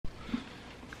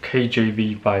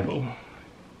KJV Bible,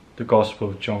 the Gospel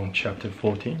of John, chapter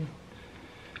 14.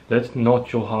 Let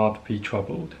not your heart be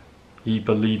troubled. Ye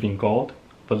believe in God,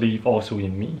 believe also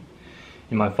in me.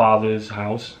 In my Father's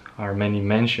house are many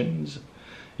mansions.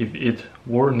 If it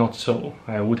were not so,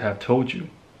 I would have told you.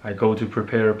 I go to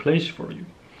prepare a place for you.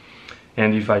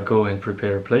 And if I go and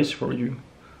prepare a place for you,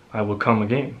 I will come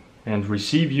again and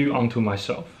receive you unto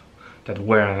myself, that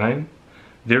where I am,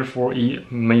 therefore ye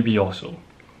may be also.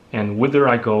 And whither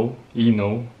I go, ye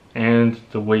know, and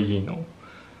the way ye know.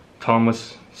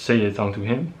 Thomas saith unto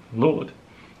him, Lord,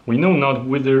 we know not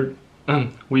whither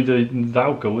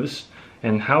thou goest,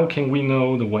 and how can we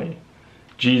know the way?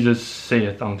 Jesus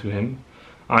saith unto him,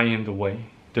 I am the way,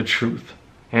 the truth,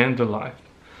 and the life.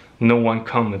 No one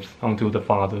cometh unto the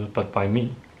Father but by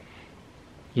me.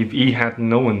 If ye had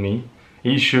known me,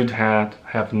 ye should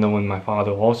have known my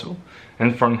Father also.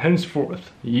 And from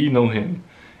henceforth ye know him,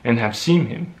 and have seen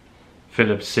him.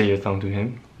 Philip saith unto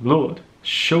him, Lord,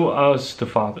 show us the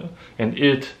Father, and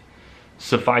it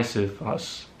sufficeth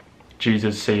us.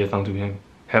 Jesus saith unto him,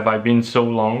 Have I been so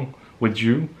long with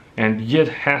you, and yet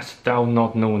hast thou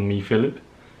not known me, Philip?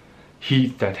 He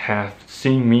that hath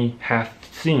seen me hath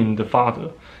seen the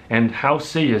Father. And how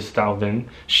sayest thou then,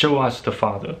 Show us the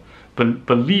Father?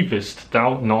 Believest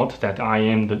thou not that I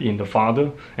am in the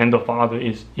Father, and the Father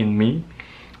is in me?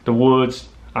 The words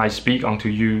I speak unto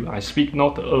you, I speak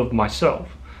not of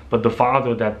myself, but the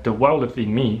Father that dwelleth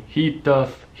in me, he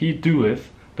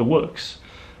doeth the works.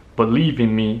 Believe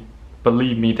me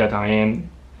that I am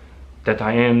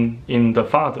in the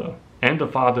Father, and the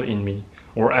Father in me,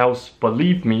 or else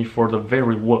believe me for the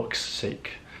very works'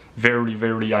 sake. Verily,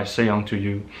 verily, I say unto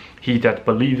you, he that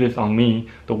believeth on me,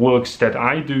 the works that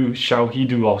I do shall he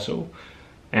do also,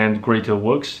 and greater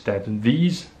works than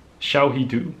these shall he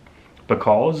do,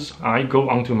 because I go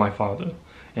unto my Father.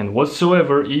 And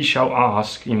whatsoever ye shall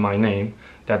ask in my name,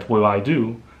 that will I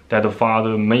do, that the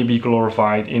Father may be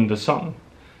glorified in the Son.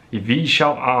 If ye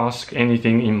shall ask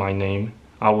anything in my name,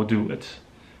 I will do it.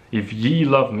 If ye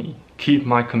love me, keep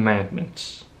my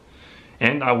commandments.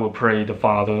 And I will pray the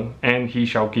Father, and he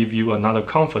shall give you another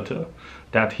Comforter,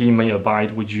 that he may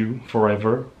abide with you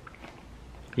forever,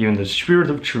 even the Spirit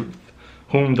of truth,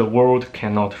 whom the world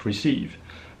cannot receive,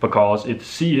 because it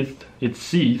seeth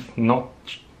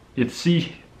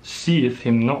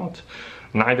him not,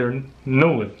 neither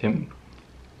knoweth him.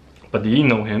 But ye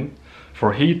know him,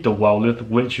 for he dwelleth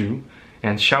with you,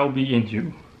 and shall be in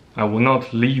you. I will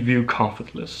not leave you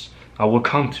comfortless, I will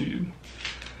come to you.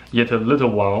 Yet a little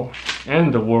while,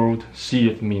 and the world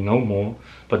seeth me no more,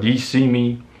 but ye see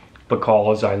me.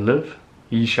 Because I live,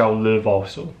 ye shall live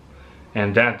also.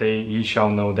 And that day ye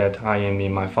shall know that I am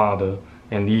in my Father,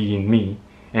 and ye in me,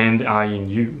 and I in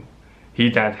you. He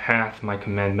that hath my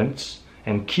commandments,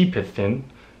 and keepeth them,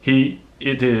 he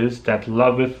it is that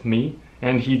loveth me,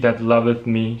 and he that loveth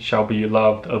me shall be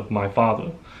loved of my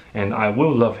Father, and I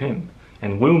will love him,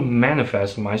 and will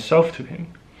manifest myself to him.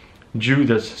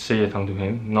 Judas saith unto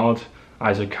him, not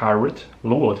Iscariot,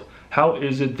 Lord, how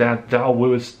is it that thou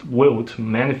wilt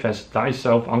manifest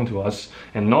thyself unto us,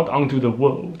 and not unto the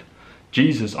world?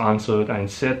 Jesus answered and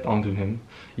said unto him,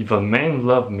 If a man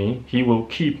love me, he will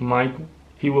keep my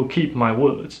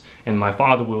words, and my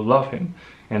Father will love him,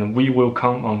 and we will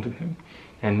come unto him,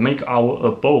 and make our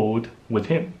abode with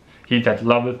him. He that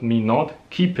loveth me not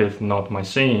keepeth not my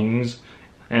sayings,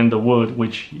 and the word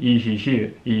which ye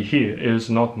hear is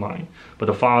not mine, but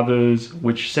the Father's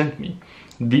which sent me.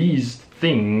 These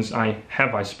things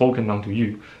have I spoken unto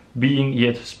you, being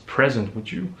yet present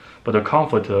with you. But the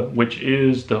Comforter, which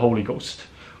is the Holy Ghost,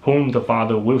 whom the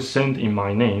Father will send in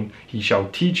my name, he shall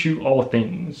teach you all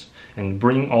things, and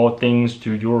bring all things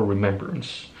to your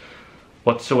remembrance,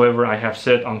 whatsoever I have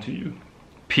said unto you.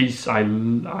 Peace I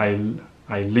leave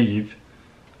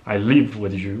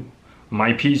with you.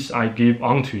 My peace I give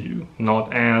unto you,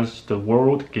 not as the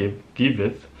world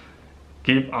giveth,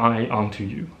 give I unto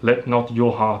you. Let not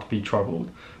your heart be troubled,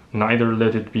 neither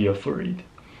let it be afraid.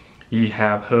 Ye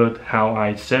have heard how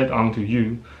I said unto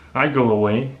you, I go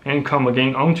away, and come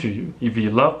again unto you. If ye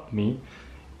loved me,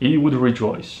 ye would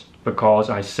rejoice, because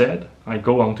I said, I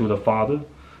go unto the Father,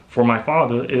 for my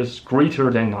Father is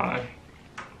greater than I.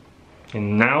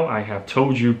 And now I have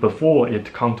told you before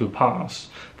it come to pass,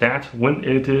 that when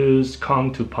it is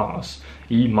come to pass,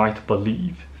 ye might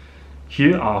believe.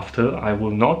 Hereafter I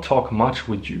will not talk much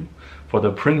with you, for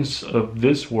the prince of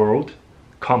this world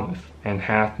cometh, and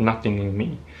hath nothing in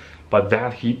me, but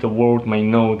that the world may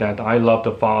know that I love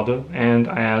the Father, and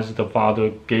as the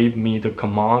Father gave me the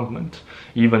commandment,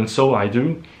 even so I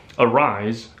do.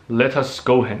 Arise, let us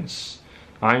go hence.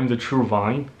 I am the true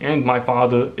vine, and my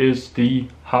Father is the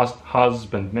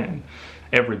husbandman.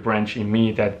 Every branch in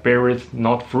me that beareth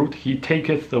not fruit, he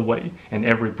taketh away, and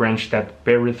every branch that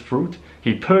beareth fruit,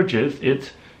 he purgeth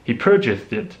it,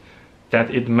 that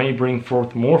it may bring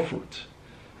forth more fruit.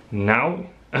 Now,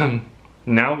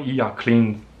 now ye are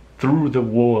clean through the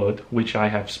word which I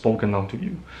have spoken unto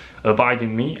you. Abide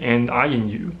in me, and I in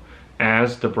you.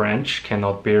 As the branch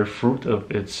cannot bear fruit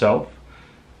of itself,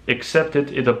 except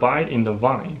it abide in the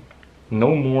vine,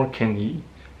 no more can ye,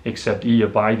 except ye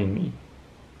abide in me.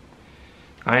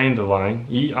 I am the vine,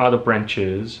 ye are the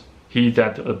branches. He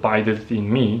that abideth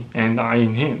in me, and I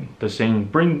in him, the same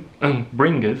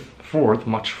bringeth forth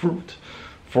much fruit.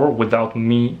 For without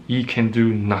me ye can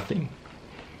do nothing.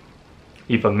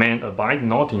 If a man abide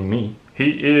not in me,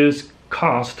 he is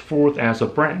cast forth as a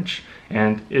branch,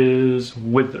 and is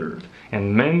withered,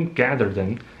 and men gather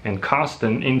them, and cast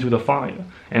them into the fire,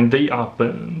 and they are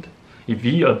burned. If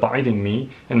ye abide in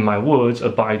me, and my words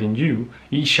abide in you,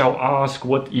 ye shall ask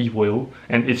what ye will,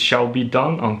 and it shall be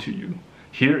done unto you.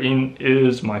 Herein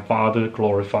is my Father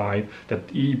glorified,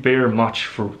 that ye bear much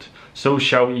fruit, so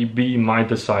shall ye be my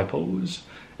disciples.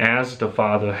 As the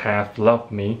Father hath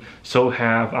loved me, so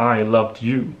have I loved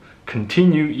you.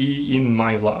 Continue ye in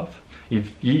my love.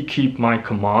 If ye keep my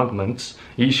commandments,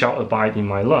 ye shall abide in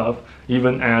my love,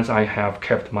 even as I have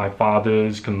kept my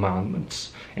Father's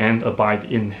commandments, and abide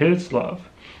in his love.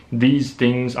 These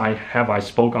things have I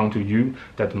spoke unto you,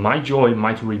 that my joy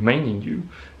might remain in you,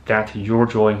 that your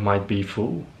joy might be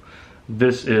full.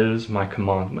 This is my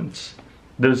commandment,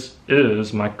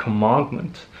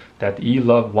 that ye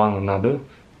love one another,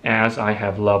 as I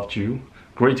have loved you.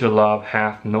 Greater love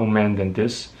hath no man than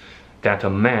this, that a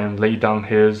man lay down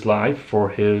his life for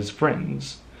his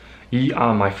friends. Ye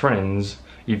are my friends,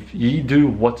 if ye do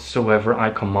whatsoever I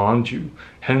command you.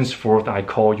 Henceforth I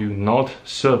call you not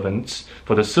servants,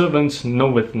 for the servant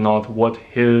knoweth not what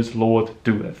his Lord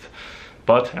doeth.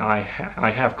 But I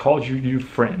have called you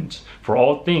friends, for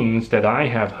all things that I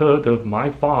have heard of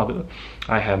my Father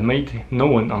I have made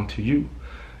known unto you.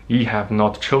 Ye have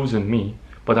not chosen me,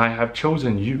 but I have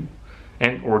chosen you,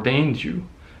 and ordained you,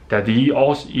 that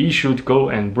ye should go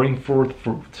and bring forth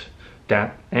fruit,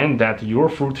 that your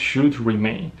fruit should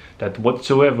remain, that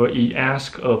whatsoever ye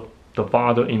ask of the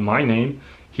Father in my name,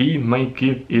 he may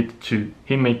give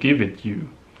it you.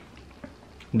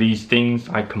 These things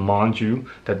I command you,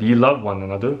 that ye love one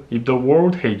another. If the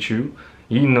world hate you,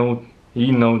 ye know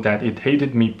that it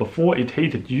hated me before it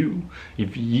hated you.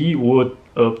 If ye were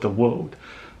of the world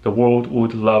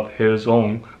would love his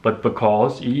own. But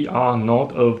because ye are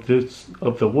not of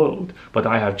the world, but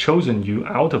I have chosen you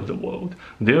out of the world,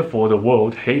 therefore the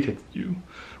world hated you.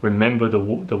 Remember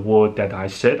the word that I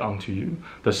said unto you,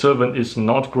 the servant is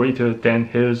not greater than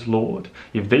his Lord.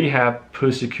 If they have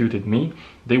persecuted me,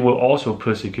 they will also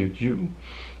persecute you.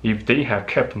 If they have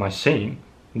kept my saying,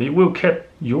 they will keep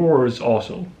yours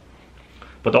also.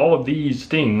 But all of these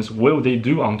things will they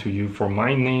do unto you for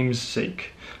my name's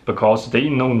sake, because they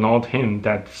know not him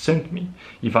that sent me.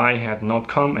 If I had not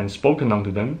come and spoken unto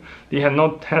them, they had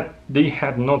not had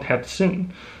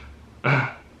sin.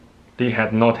 They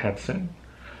had not had sin.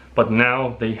 But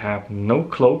now they have no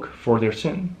cloak for their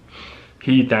sin.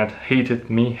 He that hated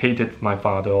me hated my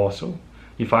Father also.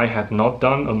 If I had not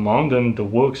done among them the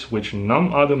works which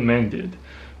none other man did,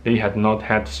 they had not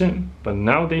had sin. But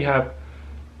now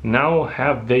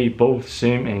have they both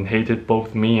sinned and hated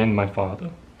both me and my Father.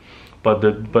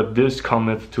 But this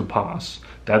cometh to pass,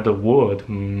 that the word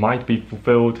might be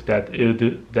fulfilled that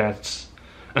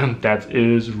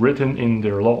is written in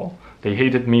their law. They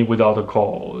hated me without a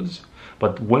cause.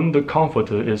 But when the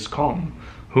Comforter is come,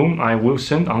 whom I will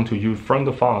send unto you from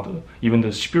the Father, even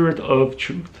the Spirit of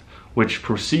truth, which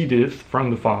proceedeth from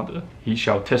the Father, he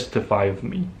shall testify of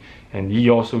me. And ye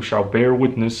also shall bear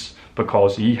witness,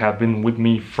 because ye have been with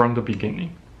me from the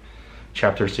beginning.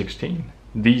 Chapter 16.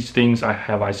 These things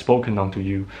have I spoken unto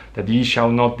you, that ye shall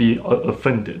not be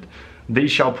offended. They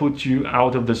shall put you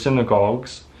out of the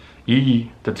synagogues.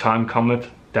 The time cometh,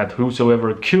 that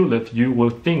whosoever killeth you will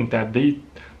think that they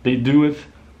doeth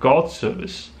God's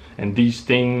service. And these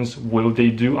things will they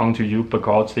do unto you,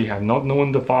 because they have not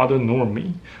known the Father nor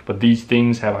me. But these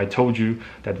things have I told you,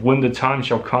 that when the time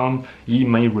shall come, ye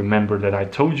may remember that I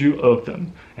told you of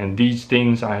them. And these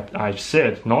things I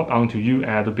said not unto you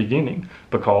at the beginning,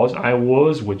 because I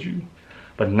was with you.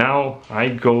 But now I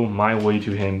go my way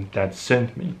to him that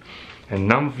sent me. And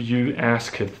none of you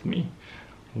asketh me,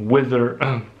 Whither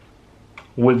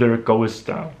goest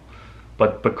thou?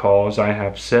 But because I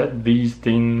have said these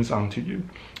things unto you,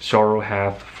 sorrow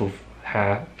hath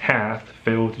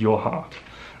filled your heart.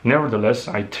 Nevertheless,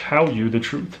 I tell you the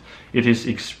truth. It is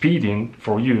expedient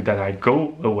for you that I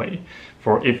go away.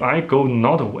 For if I go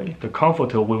not away, the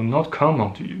Comforter will not come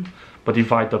unto you. But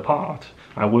if I depart,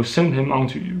 I will send him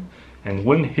unto you. And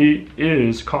when he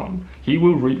is come, he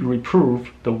will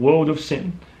reprove the world of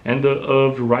sin, and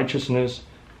of righteousness,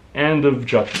 and of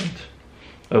judgment.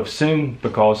 Of sin,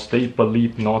 because they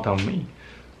believe not on me.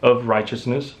 Of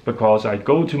righteousness, because I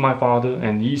go to my Father,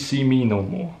 and ye see me no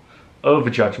more.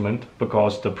 Of judgment,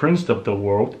 because the prince of the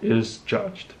world is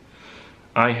judged.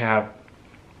 I have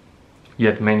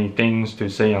yet many things to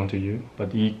say unto you,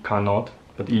 but ye cannot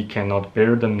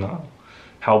bear them now.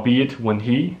 Howbeit, when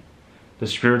he, the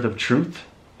Spirit of truth,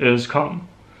 is come,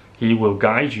 he will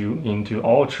guide you into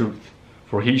all truth.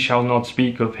 For he shall not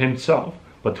speak of himself,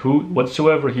 but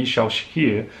whatsoever he shall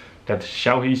hear, that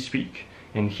shall he speak,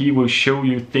 and he will show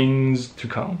you things to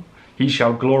come. He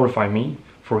shall glorify me,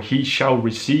 for he shall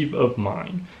receive of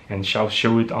mine, and shall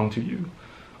show it unto you.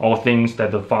 All things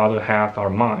that the Father hath are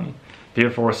mine.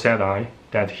 Therefore said I,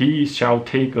 that he shall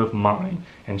take of mine,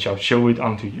 and shall show it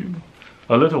unto you.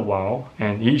 A little while,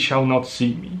 and ye shall not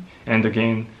see me, and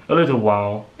again a little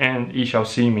while, and ye shall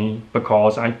see me,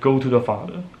 because I go to the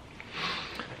Father.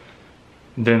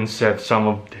 Then said some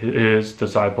of his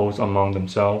disciples among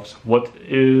themselves, What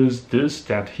is this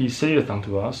that he saith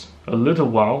unto us? A little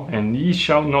while, and ye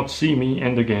shall not see me,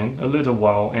 and again a little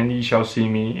while, and ye shall see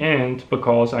me, and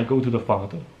because I go to the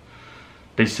Father.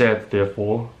 They said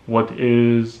therefore, What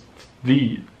is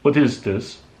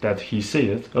this that he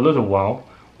saith? A little while,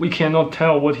 we cannot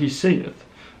tell what he saith.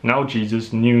 Now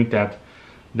Jesus knew that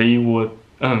they would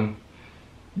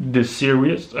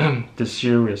desirous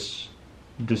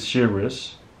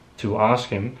to ask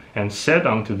him, and said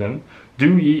unto them,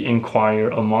 Do ye inquire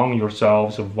among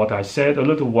yourselves of what I said? A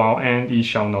little while, and ye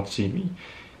shall not see me,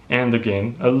 and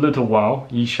again a little while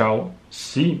ye shall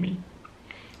see me.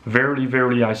 Verily,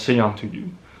 verily, I say unto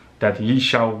you, that ye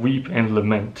shall weep and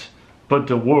lament, but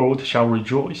the world shall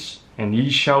rejoice. And ye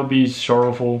shall be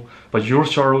sorrowful, but your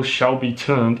sorrow shall be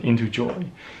turned into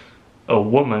joy. A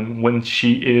woman, when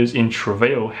she is in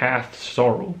travail, hath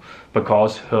sorrow,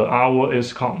 because her hour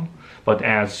is come. But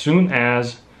as soon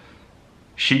as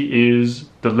she is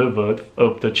delivered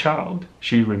of the child,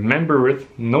 she remembereth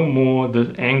no more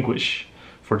the anguish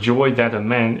for joy that a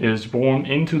man is born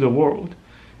into the world.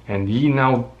 And ye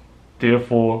now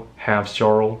therefore have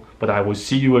sorrow, but I will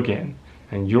see you again,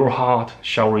 and your heart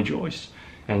shall rejoice,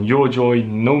 and your joy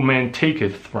no man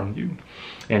taketh from you.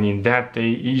 And in that day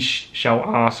ye shall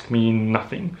ask me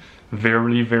nothing.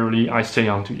 Verily, verily, I say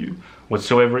unto you,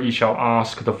 whatsoever ye shall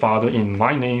ask the Father in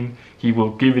my name, he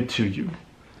will give it to you.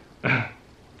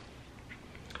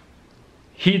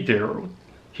 Hitherto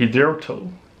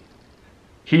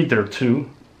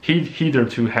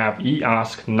have ye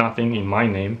asked nothing in my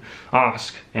name.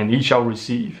 Ask, and ye shall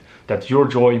receive, that your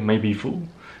joy may be full.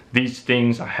 These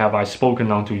things have I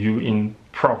spoken unto you in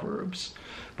Proverbs.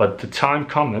 But the time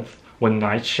cometh, when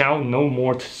I shall no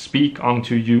more speak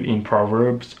unto you in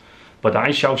Proverbs, but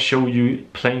I shall show you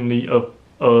plainly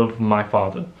of my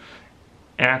Father.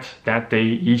 At that day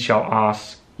ye shall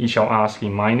ask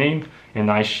in my name,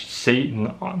 and I say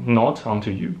not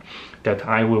unto you, that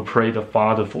I will pray the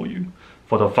Father for you.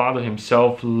 For the Father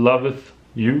himself loveth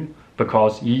you,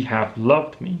 because ye have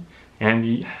loved me, and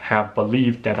ye have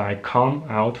believed that I come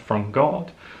out from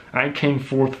God. I came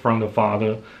forth from the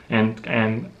Father, and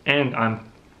am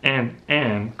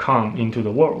come into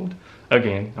the world.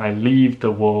 Again, I leave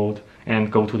the world,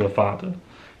 and go to the Father.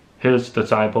 His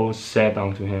disciples said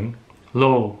unto him,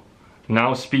 Lo,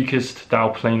 now speakest thou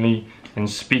plainly, and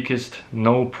speakest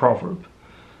no proverb.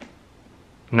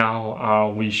 Now are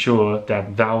we sure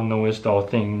that thou knowest all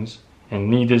things, and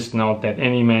needest not that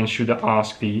any man should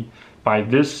ask thee. By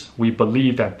this we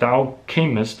believe that thou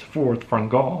camest forth from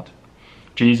God.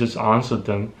 Jesus answered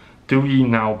them, Do ye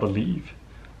now believe?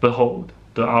 Behold,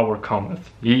 the hour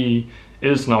cometh, ye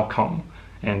is not come,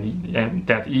 and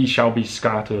that ye shall be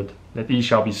scattered,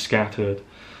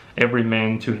 every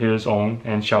man to his own,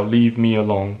 and shall leave me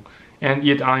alone. And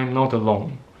yet I am not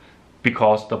alone,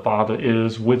 because the Father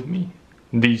is with me.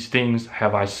 These things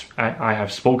have I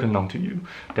have spoken unto you,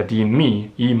 that in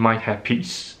me ye might have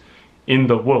peace. In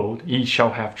the world ye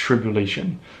shall have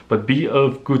tribulation, but be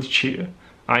of good cheer.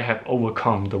 I have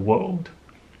overcome the world.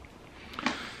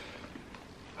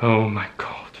 Oh my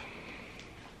God.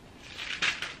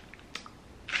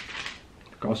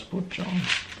 Gospel of John.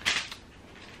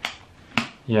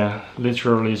 Yeah,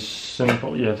 literally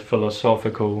simple yet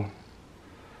philosophical,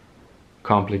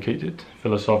 complicated,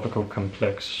 philosophical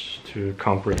complex to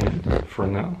comprehend for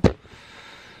now.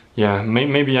 Yeah,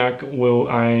 maybe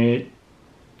I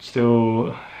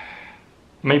still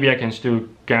maybe I can still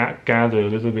gather a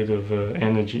little bit of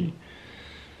energy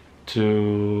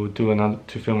to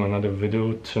film another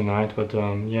video tonight, but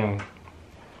yeah,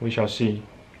 we shall see.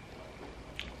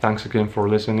 Thanks again for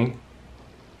listening.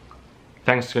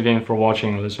 Thanks again for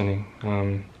watching and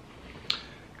listening.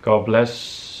 God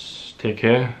bless, take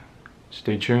care,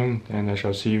 stay tuned, and I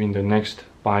shall see you in the next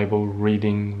Bible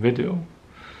reading video.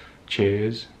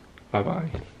 Cheers, bye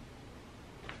bye.